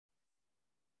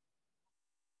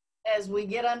as we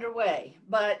get underway,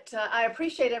 but I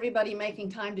appreciate everybody making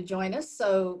time to join us.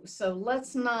 So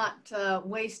let's not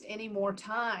waste any more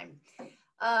time.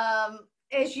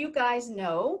 As you guys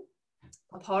know,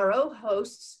 Aparo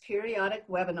hosts periodic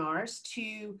webinars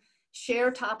to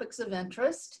share topics of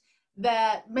interest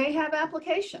that may have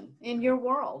application in your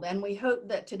world, and we hope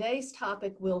that today's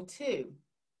topic will too.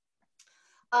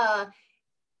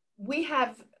 We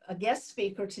have a guest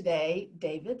speaker today,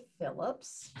 David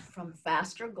Phillips from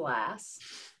Faster Glass,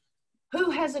 who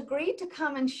has agreed to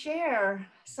come and share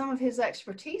some of his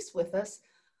expertise with us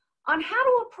on how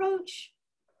to approach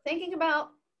thinking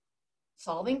about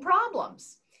solving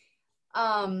problems.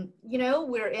 You know,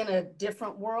 we're in a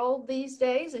different world these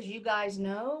days, as you guys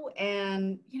know,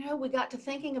 and, you know, we got to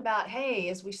thinking about, hey,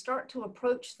 as we start to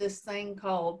approach this thing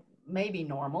called maybe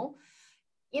normal,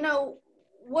 you know,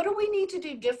 what do we need to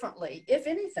do differently, if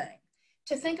anything,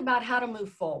 to think about how to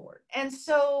move forward? And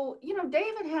so, you know,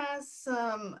 David has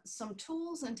some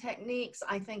tools and techniques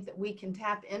I think that we can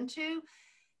tap into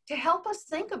to help us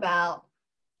think about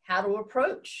how to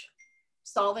approach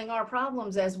solving our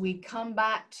problems as we come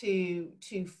back to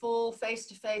full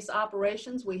face-to-face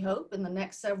operations, we hope, in the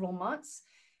next several months.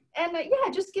 And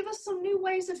yeah, just give us some new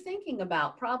ways of thinking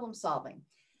about problem solving.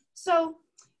 So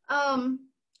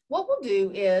what we'll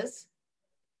do is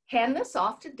hand this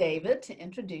off to David to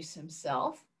introduce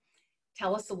himself,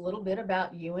 tell us a little bit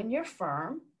about you and your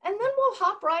firm, and then we'll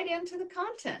hop right into the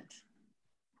content.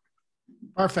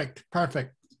 Perfect,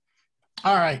 perfect.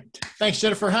 All right, thanks,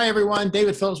 Jennifer. Hi, everyone.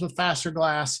 David Phillips with Faster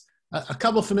Glass. A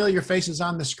couple familiar faces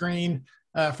on the screen.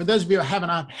 For those of you who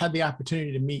haven't had the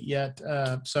opportunity to meet yet,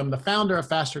 so I'm the founder of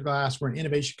Faster Glass. We're an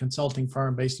innovation consulting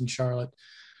firm based in Charlotte.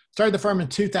 Started the firm in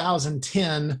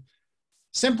 2010.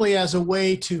 Simply as a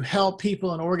way to help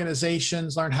people and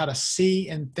organizations learn how to see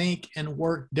and think and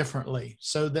work differently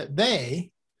so that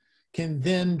they can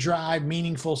then drive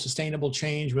meaningful, sustainable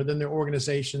change within their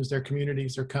organizations, their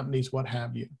communities, their companies, what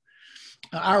have you.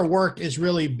 Our work is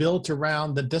really built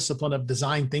around the discipline of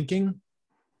design thinking,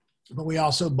 but we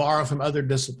also borrow from other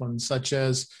disciplines such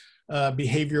as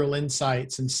behavioral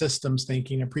insights and systems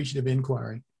thinking, appreciative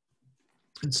inquiry.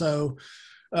 And so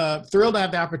thrilled to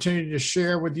have the opportunity to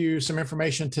share with you some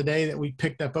information today that we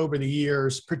picked up over the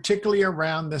years, particularly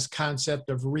around this concept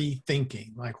of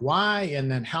rethinking, like why,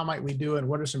 and then how might we do it, and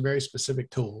what are some very specific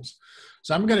tools.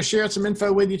 So I'm going to share some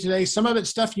info with you today. Some of it's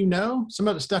stuff you know, some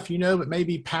of it's stuff you know, but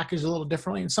maybe packaged a little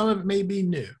differently, and some of it may be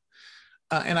new.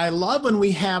 And I love when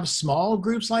we have small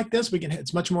groups like this.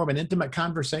 It's much more of an intimate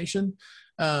conversation.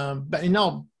 But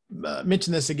I'll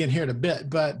mention this again here in a bit,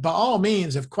 but by all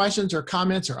means, if questions or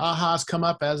comments or ahas come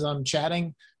up as I'm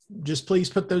chatting, just please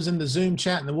put those in the Zoom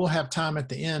chat, and then we'll have time at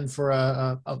the end for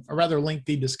a rather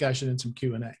lengthy discussion and some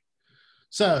Q&A.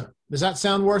 So does that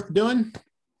sound worth doing?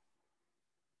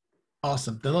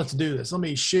 Awesome. Then let's do this. Let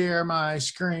me share my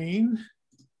screen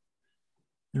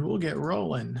and we'll get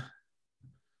rolling.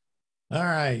 All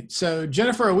right. So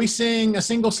Jennifer, are we seeing a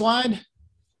single slide?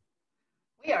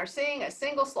 We are seeing a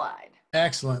single slide.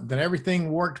 Excellent. Then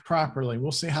everything worked properly.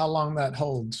 We'll see how long that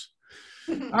holds.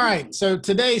 All right. So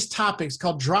today's topic is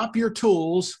called Drop Your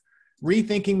Tools,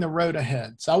 Rethinking the Road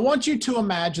Ahead. So I want you to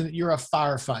imagine that you're a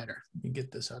firefighter. Let me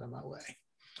get this out of my way.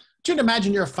 I want you to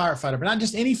imagine you're a firefighter, but not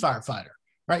just any firefighter,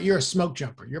 right? You're a smoke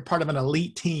jumper. You're part of an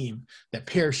elite team that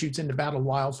parachutes into battle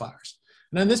wildfires.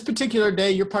 And on this particular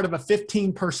day, you're part of a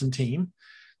 15-person team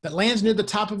that lands near the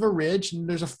top of a ridge, and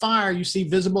there's a fire you see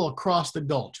visible across the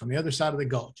gulch, on the other side of the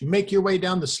gulch. You make your way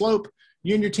down the slope.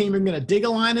 You and your team are going to dig a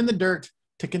line in the dirt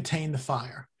to contain the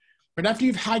fire. But after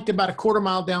you've hiked about a quarter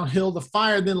mile downhill, the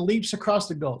fire then leaps across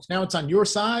the gulch. Now it's on your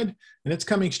side, and it's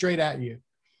coming straight at you.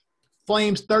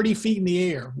 Flames 30 feet in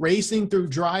the air, racing through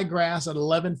dry grass at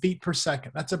 11 feet per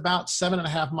second. That's about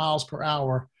 7.5 miles per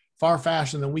hour, far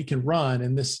faster than we can run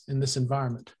in this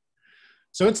environment.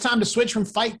 So it's time to switch from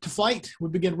fight to flight. We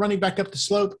begin running back up the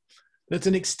slope. It's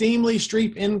an extremely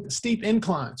steep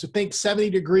incline. So think 70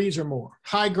 degrees or more,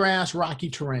 high grass, rocky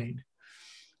terrain.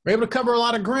 We're able to cover a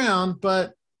lot of ground,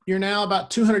 but you're now about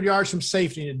 200 yards from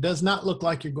safety, and it does not look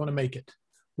like you're going to make it.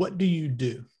 What do you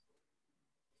do?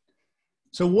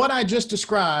 So what I just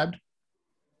described,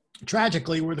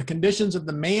 tragically, were the conditions of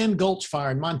the Man Gulch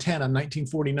Fire in Montana in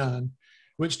 1949,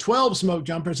 which 12 smoke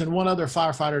jumpers and one other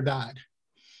firefighter died.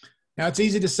 Now, it's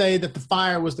easy to say that the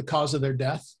fire was the cause of their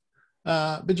death,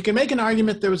 but you can make an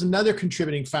argument there was another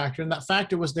contributing factor, and that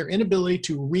factor was their inability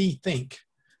to rethink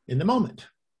in the moment.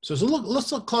 So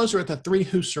let's look closer at the three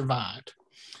who survived.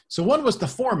 So one was the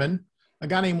foreman, a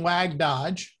guy named Wag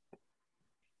Dodge,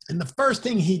 and the first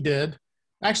thing he did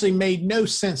actually made no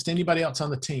sense to anybody else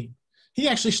on the team. He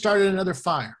actually started another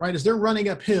fire, right? As they're running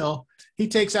uphill, He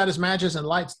takes out his matches and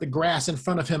lights the grass in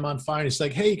front of him on fire. He's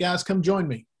like, hey, guys, come join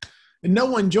me. And no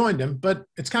one joined him, but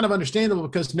it's kind of understandable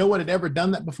because no one had ever done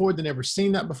that before. They'd never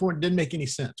seen that before. It didn't make any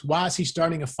sense. Why is he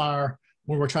starting a fire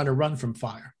when we're trying to run from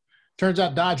fire? Turns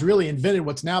out Dodge really invented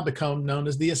what's now become known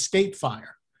as the escape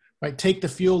fire, right? Take the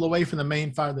fuel away from the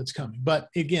main fire that's coming. But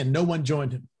again, no one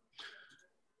joined him.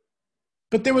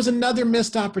 But there was another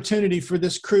missed opportunity for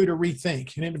this crew to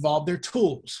rethink, and it involved their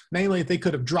tools. Namely, if they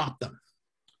could have dropped them.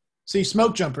 See,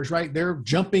 smoke jumpers, right? They're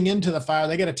jumping into the fire.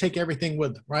 They got to take everything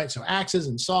with them, right? So axes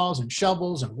and saws and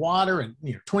shovels and water and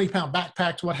 20-pound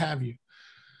backpacks, what have you.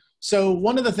 So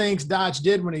one of the things Dodge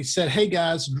did when he said, hey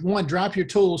guys, one, drop your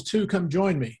tools, two, come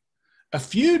join me. A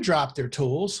few dropped their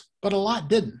tools, but a lot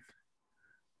didn't.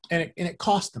 And it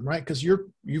cost them, right? Because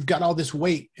you've got all this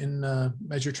weight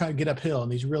as you're trying to get uphill in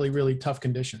these really, really tough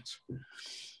conditions.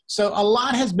 So a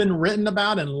lot has been written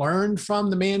about and learned from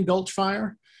the Man Gulch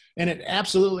fire. And it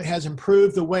absolutely has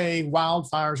improved the way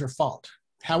wildfires are fought.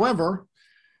 However,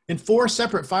 in 4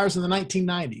 separate fires in the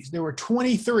 1990s, there were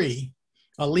 23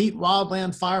 elite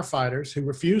wildland firefighters who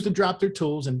refused to drop their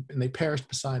tools and they perished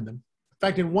beside them. In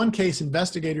fact, in one case,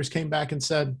 investigators came back and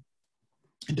said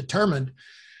and determined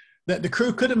that the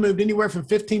crew could have moved anywhere from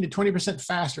 15 to 20%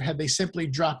 faster had they simply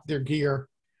dropped their gear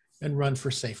and run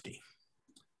for safety.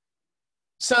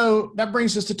 So that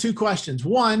brings us to 2 questions.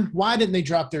 1, why didn't they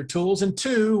drop their tools? And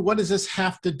 2, what does this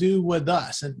have to do with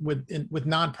us and with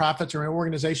nonprofits or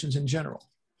organizations in general?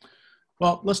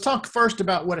 Well, let's talk first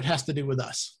about what it has to do with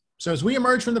us. So as we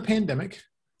emerge from the pandemic,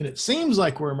 and it seems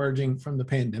like we're emerging from the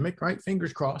pandemic, right?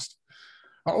 Fingers crossed.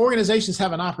 Our organizations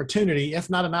have an opportunity, if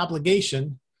not an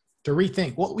obligation, to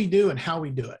rethink what we do and how we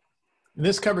do it. And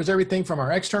this covers everything from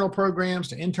our external programs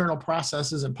to internal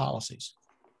processes and policies.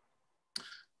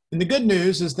 And the good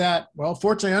news is that, well,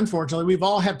 fortunately, unfortunately, we've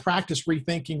all had practice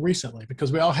rethinking recently because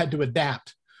we all had to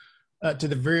adapt to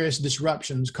the various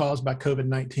disruptions caused by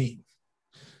COVID-19.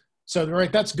 So, right,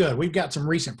 that's good. We've got some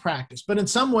recent practice. But in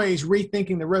some ways,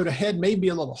 rethinking the road ahead may be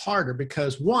a little harder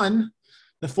because, 1,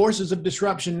 the forces of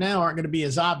disruption now aren't going to be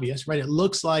as obvious, right? It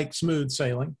looks like smooth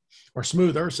sailing or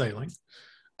smoother sailing.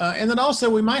 And then also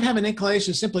we might have an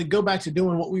inclination to simply go back to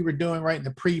doing what we were doing right in the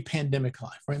pre-pandemic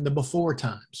life, right in the before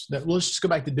times. That let's just go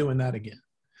back to doing that again.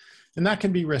 And that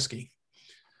can be risky.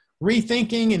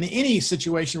 Rethinking in any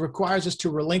situation requires us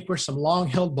to relinquish some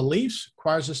long-held beliefs,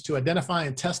 requires us to identify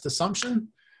and test assumption,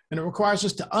 and it requires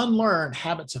us to unlearn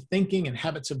habits of thinking and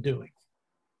habits of doing.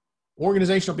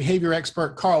 Organizational behavior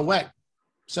expert Carl Weck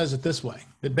says it this way,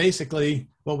 that basically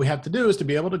what we have to do is to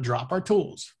be able to drop our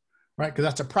tools. Right? Because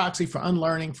that's a proxy for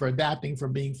unlearning, for adapting, for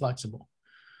being flexible.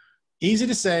 Easy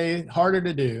to say, harder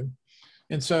to do.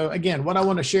 And so again, what I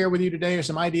want to share with you today are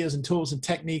some ideas and tools and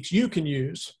techniques you can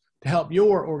use to help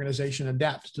your organization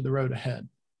adapt to the road ahead.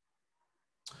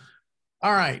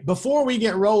 All right, before we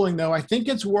get rolling though, I think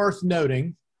it's worth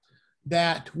noting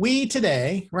that we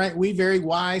today, right, we very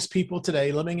wise people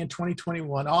today living in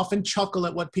 2021 often chuckle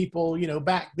at what people,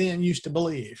 back then used to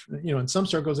believe. In some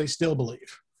circles, they still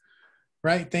believe.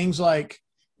 Right? Things like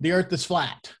the earth is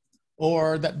flat,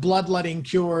 or that bloodletting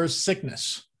cures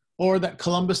sickness, or that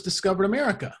Columbus discovered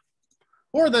America,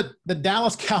 or that the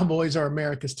Dallas Cowboys are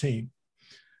America's team.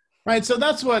 Right? So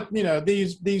that's what,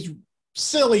 these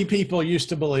silly people used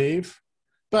to believe,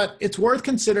 but it's worth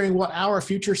considering what our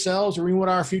future selves or even what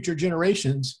our future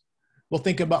generations will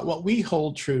think about what we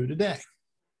hold true today.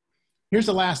 Here's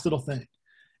the last little thing.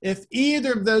 If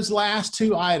either of those last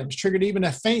 2 items triggered even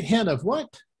a faint hint of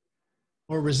what?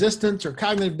 Or resistance or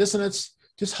cognitive dissonance,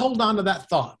 just hold on to that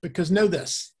thought because know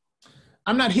this,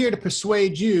 I'm not here to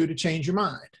persuade you to change your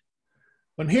mind.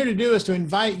 What I'm here to do is to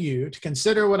invite you to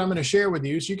consider what I'm going to share with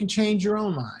you so you can change your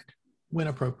own mind when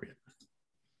appropriate.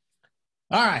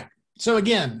 All right. So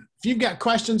again, if you've got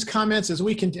questions, comments as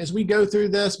we go through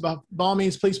this, by all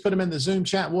means, please put them in the Zoom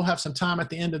chat. We'll have some time at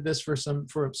the end of this for some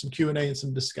Q&A and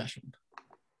some discussion.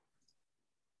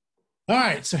 All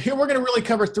right, so here we're going to really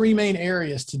cover 3 main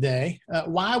areas today.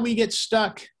 Why we get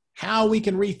stuck, how we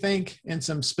can rethink, and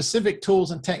some specific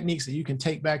tools and techniques that you can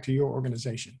take back to your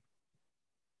organization.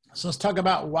 So let's talk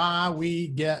about why we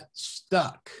get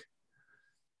stuck.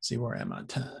 Let's see where I am on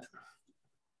time.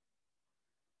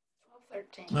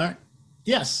 12:13. All right.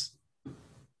 Yes.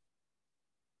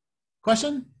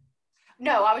 Question?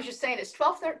 No, I was just saying it's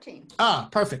 12:13. Ah,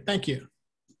 perfect. Thank you.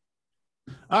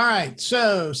 All right,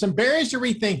 so some barriers to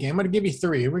rethinking. I'm going to give you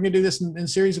 3. We're going to do this in a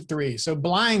series of 3. So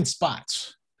blind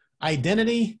spots,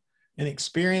 identity, and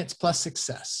experience plus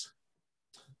success.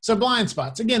 So blind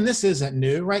spots, again, this isn't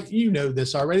new, right? You know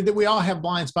this already, that we all have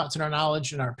blind spots in our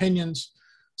knowledge and our opinions.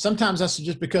 Sometimes that's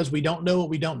just because we don't know what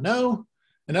we don't know.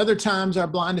 And other times our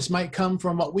blindness might come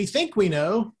from what we think we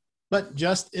know, but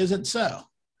just isn't so.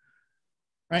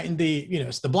 Right? And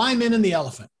it's the blind man and the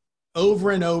elephant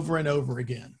over and over and over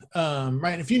again.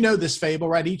 Right? And if you know this fable,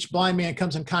 right, each blind man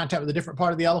comes in contact with a different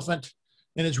part of the elephant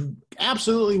and is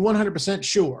absolutely 100%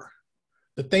 sure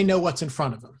that they know what's in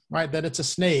front of them, right? That it's a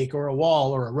snake or a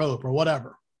wall or a rope or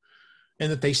whatever.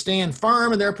 And that they stand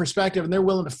firm in their perspective and they're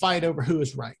willing to fight over who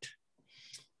is right.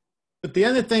 But the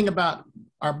other thing about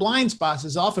our blind spots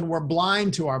is often we're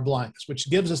blind to our blindness, which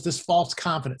gives us this false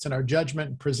confidence in our judgment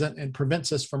and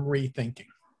prevents us from rethinking.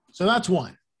 So that's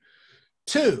one.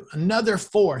 Two, another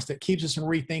force that keeps us from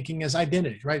rethinking is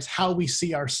identity, right? It's how we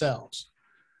see ourselves.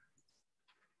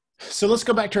 So let's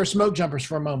go back to our smoke jumpers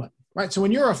for a moment, right? So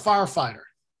when you're a firefighter,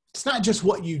 it's not just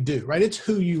what you do, right? It's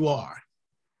who you are,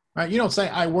 right? You don't say,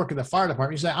 I work at the fire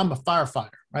department. You say, I'm a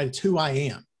firefighter, right? It's who I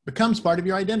am. It becomes part of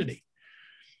your identity.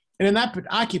 And in that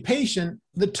occupation,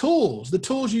 the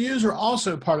tools you use are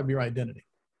also part of your identity.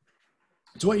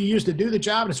 It's what you use to do the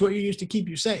job, and it's what you use to keep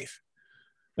you safe.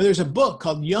 Now, there's a book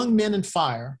called Young Men and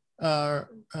Fire,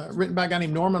 written by a guy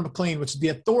named Norman McLean, which is the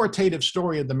authoritative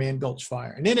story of the Man Gulch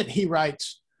fire. And in it, he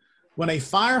writes, when a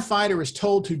firefighter is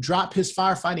told to drop his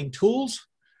firefighting tools,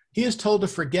 he is told to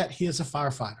forget he is a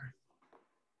firefighter.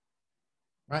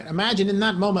 Right? Imagine in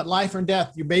that moment, life or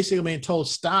death, you're basically being told,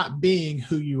 stop being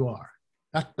who you are.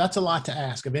 That's a lot to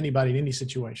ask of anybody in any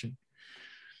situation.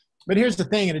 But here's the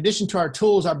thing. In addition to our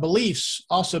tools, our beliefs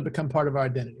also become part of our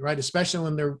identity, right? Especially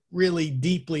when they're really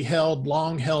deeply held,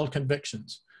 long-held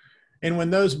convictions. And when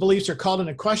those beliefs are called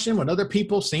into question, when other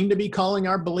people seem to be calling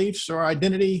our beliefs or our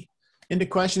identity into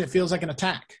question, it feels like an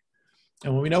attack.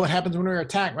 And when we know what happens when we're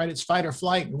attacked, right, it's fight or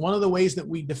flight. And one of the ways that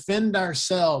we defend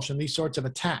ourselves from these sorts of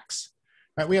attacks,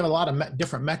 right, we have a lot of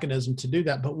different mechanisms to do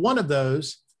that. But one of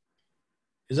those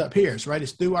is up here, right?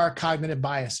 It's through our cognitive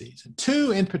biases. And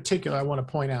two in particular I want to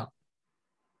point out.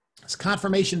 It's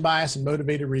confirmation bias and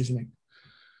motivated reasoning.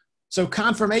 So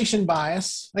confirmation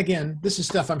bias, again, this is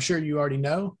stuff I'm sure you already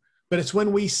know, but it's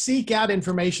when we seek out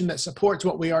information that supports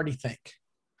what we already think.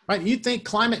 Right? You think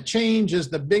climate change is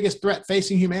the biggest threat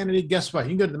facing humanity? Guess what?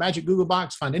 You can go to the magic Google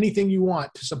box, find anything you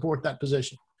want to support that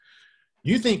position.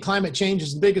 You think climate change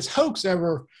is the biggest hoax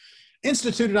ever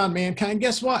instituted on mankind?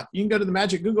 Guess what? You can go to the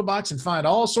magic Google box and find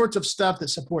all sorts of stuff that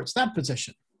supports that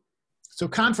position. So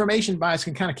confirmation bias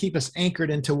can kind of keep us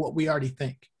anchored into what we already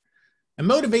think. And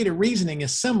motivated reasoning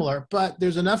is similar, but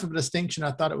there's enough of a distinction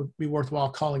I thought it would be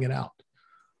worthwhile calling it out.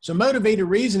 So motivated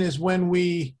reason is when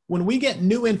we get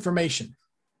new information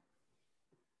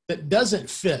that doesn't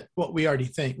fit what we already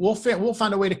think, we'll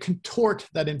find a way to contort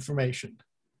that information,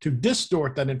 to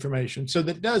distort that information so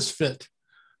that it does fit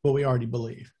what we already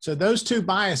believe. So those two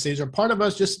biases are part of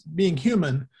us just being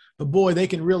human, but boy, they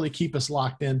can really keep us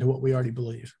locked into what we already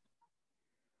believe.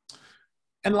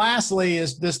 And lastly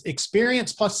is this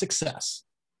experience plus success,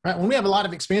 right? When we have a lot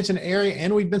of experience in an area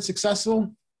and we've been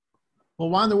successful, well,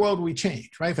 why in the world would we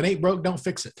change, right? If it ain't broke, don't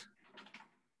fix it.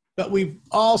 But we've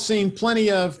all seen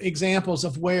plenty of examples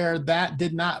of where that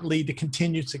did not lead to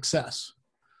continued success.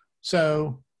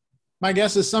 So my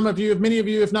guess is some of you, many of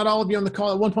you, if not all of you on the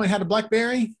call at one point had a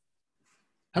BlackBerry.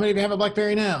 How many of you have a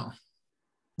BlackBerry now?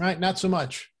 Right? Not so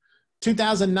much.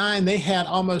 2009, they had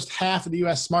almost half of the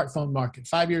US smartphone market.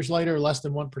 5 years later, less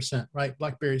than 1%, right?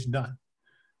 BlackBerry's done.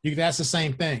 You could ask the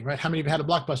same thing, right? How many of you had a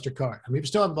Blockbuster card? How many of you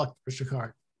still have a Blockbuster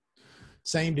card?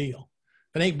 Same deal.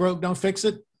 If it ain't broke, don't fix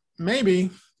it.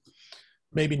 Maybe,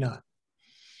 maybe not.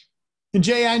 And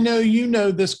Jay, I know you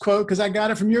know this quote because I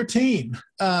got it from your team.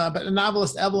 But the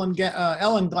novelist Ellen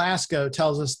Glasgow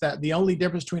tells us that the only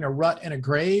difference between a rut and a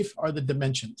grave are the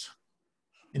dimensions.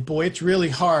 And boy, it's really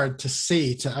hard to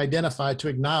see, to identify, to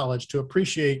acknowledge, to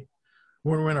appreciate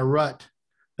when we're in a rut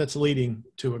that's leading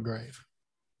to a grave.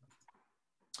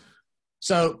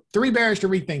 So 3 barriers to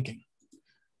rethinking,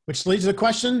 which leads to the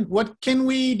question, what can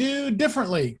we do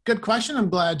differently? Good question. I'm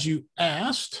glad you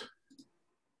asked.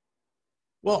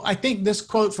 Well, I think this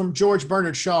quote from George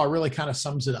Bernard Shaw really kind of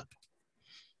sums it up.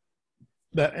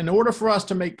 That in order for us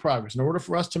to make progress, in order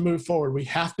for us to move forward, we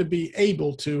have to be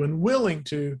able to and willing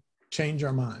to change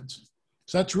our minds.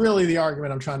 So that's really the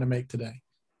argument I'm trying to make today.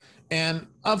 And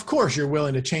of course, you're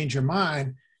willing to change your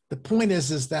mind. The point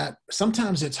is that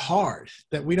sometimes it's hard,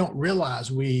 that we don't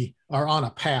realize we are on a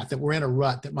path, that we're in a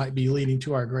rut that might be leading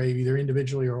to our grave, either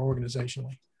individually or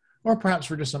organizationally, or perhaps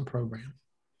for just some program.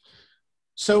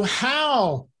 So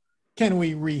how can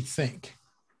we rethink?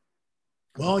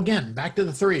 Well, again, back to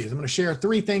the 3s. I'm going to share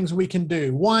 3 things we can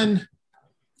do. 1,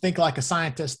 think like a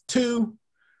scientist. 2,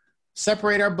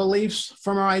 separate our beliefs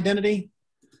from our identity.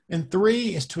 And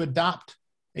 3 is to adopt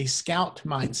a scout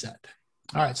mindset.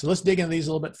 All right, so let's dig into these a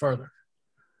little bit further.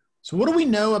 So what do we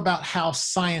know about how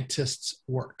scientists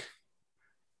work?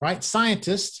 Right?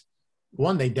 Scientists,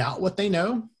 one, they doubt what they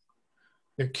know.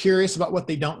 They're curious about what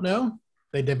they don't know.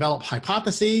 They develop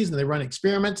hypotheses and they run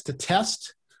experiments to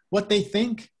test what they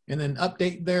think and then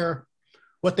update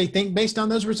what they think based on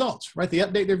those results, right? They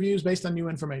update their views based on new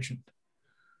information.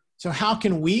 So how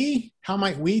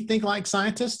might we think like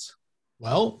scientists?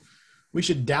 Well, we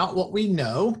should doubt what we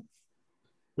know.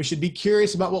 We should be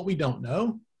curious about what we don't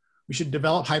know. We should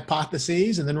develop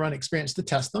hypotheses and then run experiments to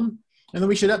test them. And then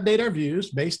we should update our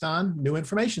views based on new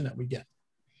information that we get.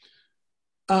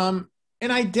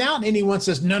 And I doubt anyone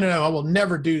says, no, I will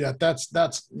never do that.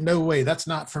 That's no way. That's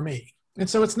not for me. And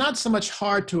so it's not so much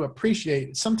hard to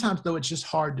appreciate. Sometimes, though, it's just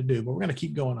hard to do, but we're going to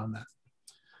keep going on that.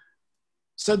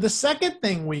 So the second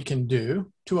thing we can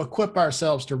do to equip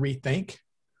ourselves to rethink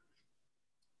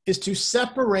is to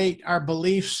separate our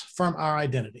beliefs from our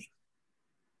identity.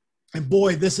 And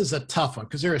boy, this is a tough one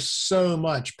because there is so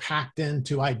much packed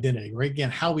into identity, right?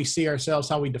 Again, how we see ourselves,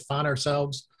 how we define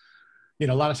ourselves. A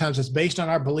lot of times it's based on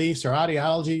our beliefs, our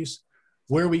ideologies,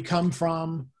 where we come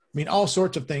from. I mean, all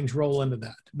sorts of things roll into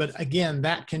that. But again,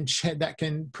 that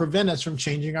can prevent us from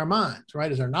changing our minds,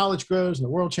 right? As our knowledge grows and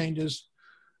the world changes,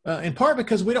 in part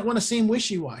because we don't want to seem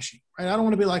wishy-washy, right? I don't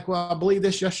want to be like, well, I believed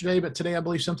this yesterday, but today I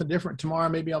believe something different. Tomorrow,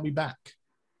 maybe I'll be back.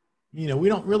 We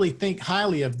don't really think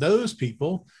highly of those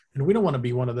people, and we don't want to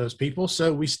be one of those people.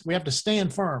 So we have to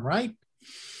stand firm, right?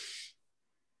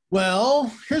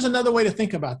 Well, here's another way to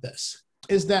think about this,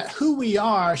 is that who we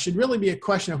are should really be a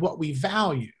question of what we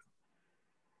value,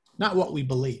 not what we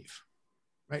believe,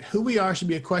 right? Who we are should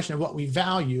be a question of what we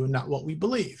value and not what we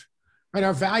believe, right?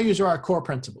 Our values are our core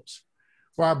principles,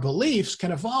 where our beliefs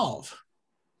can evolve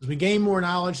as we gain more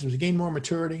knowledge, as we gain more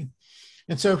maturity.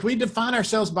 And so if we define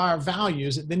ourselves by our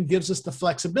values, it then gives us the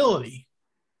flexibility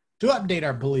to update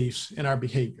our beliefs and our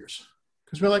behaviors.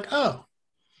 Because we're like, oh,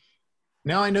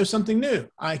 now I know something new.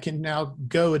 I can now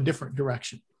go a different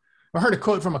direction. I heard a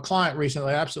quote from a client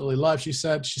recently I absolutely love. She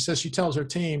says she tells her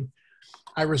team,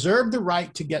 I reserve the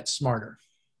right to get smarter.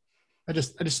 I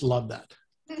just love that.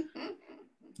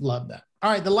 Love that.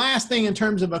 All right. The last thing in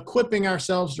terms of equipping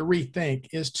ourselves to rethink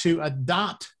is to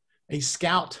adopt a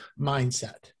scout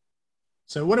mindset.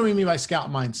 So what do we mean by scout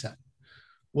mindset?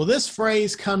 Well, this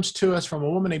phrase comes to us from a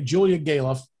woman named Julia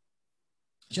Galiff.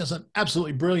 She has an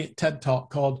absolutely brilliant TED Talk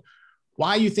called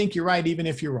Why You Think You're Right Even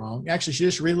If You're Wrong. Actually, she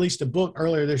just released a book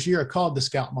earlier this year called The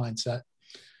Scout Mindset.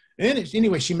 And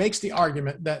anyway, she makes the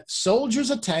argument that soldiers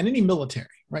attend any military,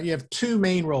 right? You have two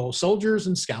main roles, soldiers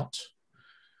and scouts.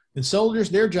 And soldiers,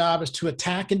 their job is to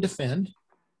attack and defend,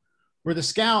 where the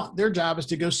scout, their job is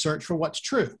to go search for what's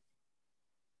true,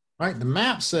 right? The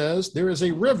map says there is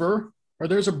a river or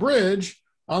there's a bridge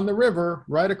on the river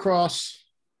right across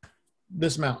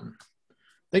this mountain.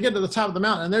 They get to the top of the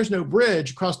mountain and there's no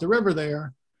bridge across the river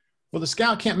there. Well, the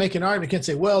scout can't make an argument, can't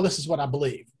say, well, this is what I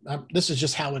believe. This is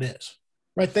just how it is,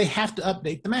 right? They have to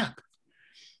update the map.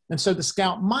 And so the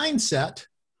scout mindset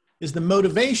is the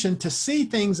motivation to see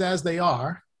things as they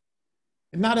are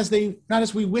and not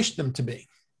as we wish them to be.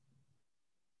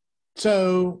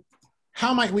 So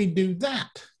how might we do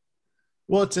that?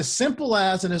 Well, it's as simple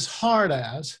as and as hard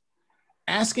as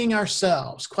asking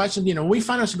ourselves questions. We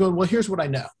find ourselves going, well, here's what I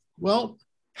know. Well,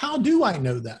 how do I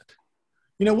know that?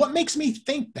 What makes me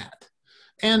think that?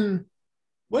 And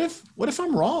what if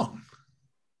I'm wrong?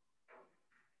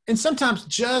 And sometimes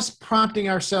just prompting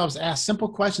ourselves to ask simple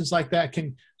questions like that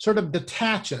can sort of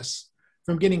detach us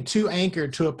from getting too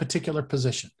anchored to a particular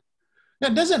position. Now,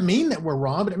 it doesn't mean that we're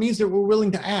wrong, but it means that we're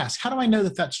willing to ask, how do I know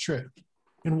that that's true?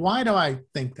 And why do I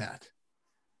think that?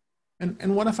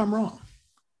 And what if I'm wrong?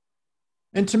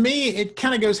 And to me, it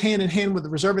kind of goes hand in hand with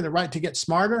reserving the right to get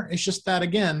smarter. It's just that,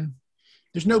 again,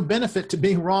 there's no benefit to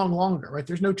being wrong longer, right?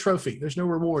 There's no trophy. There's no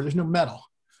reward. There's no medal.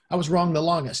 I was wrong the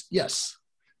longest. Yes.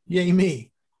 Yay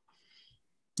me.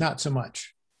 Not so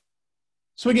much.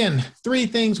 So again, 3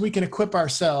 things we can equip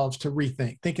ourselves to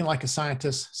rethink: thinking like a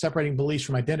scientist, separating beliefs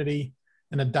from identity,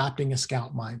 and adopting a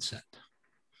scout mindset.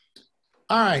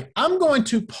 All right, I'm going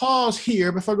to pause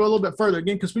here before I go a little bit further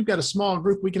again, because we've got a small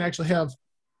group. We can actually have,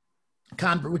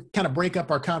 we kind of break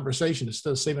up our conversation instead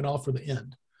of saving it all for the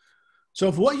end. So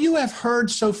if what you have heard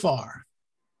so far,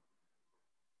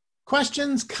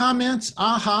 questions, comments,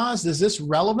 ahas, is this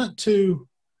relevant to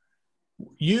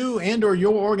you and or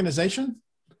your organization?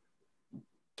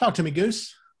 Talk to me,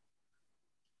 Goose.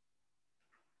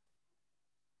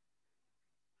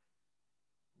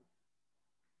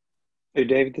 Hey,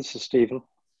 David, this is Stephen.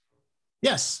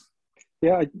 Yes.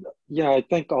 Yeah, I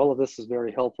think all of this is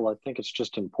very helpful. I think it's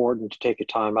just important to take a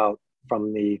time out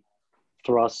from the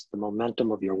thrust, the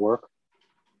momentum of your work,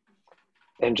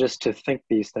 and just to think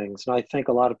these things. And I think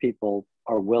a lot of people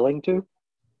are willing to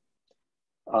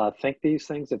think these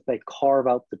things if they carve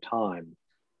out the time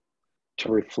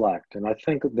to reflect. And I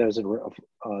think there's an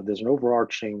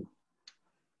overarching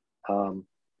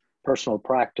personal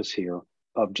practice here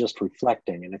of just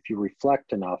reflecting. And if you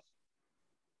reflect enough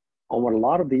on what a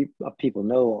lot of the people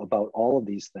know about all of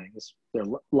these things, they're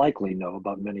likely know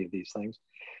about many of these things,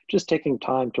 just taking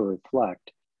time to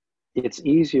reflect, it's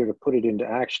easier to put it into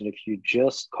action if you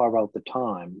just carve out the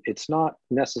time. It's not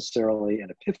necessarily an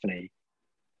epiphany,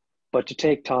 but to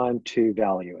take time to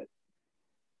value it.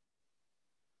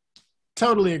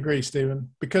 Totally agree, Stephen.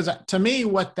 Because to me,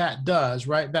 what that does,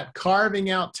 right, that carving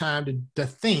out time to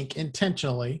think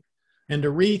intentionally and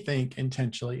to rethink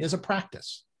intentionally is a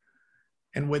practice.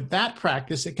 And with that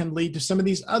practice, it can lead to some of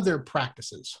these other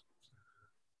practices.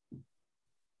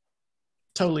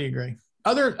 Totally agree.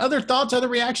 Other thoughts, other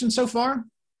reactions so far?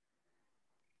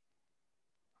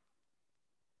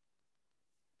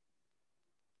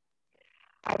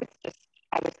 I was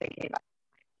thinking about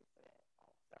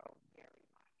also very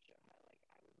much.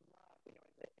 I would love,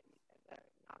 as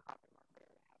a nonprofit marketer,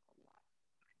 to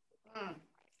have a lot.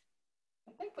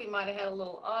 I think we might have had a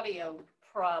little audio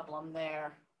problem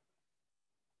there.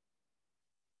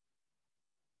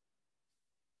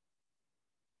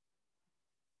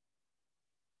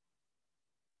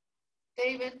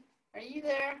 David, are you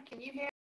there? Can you hear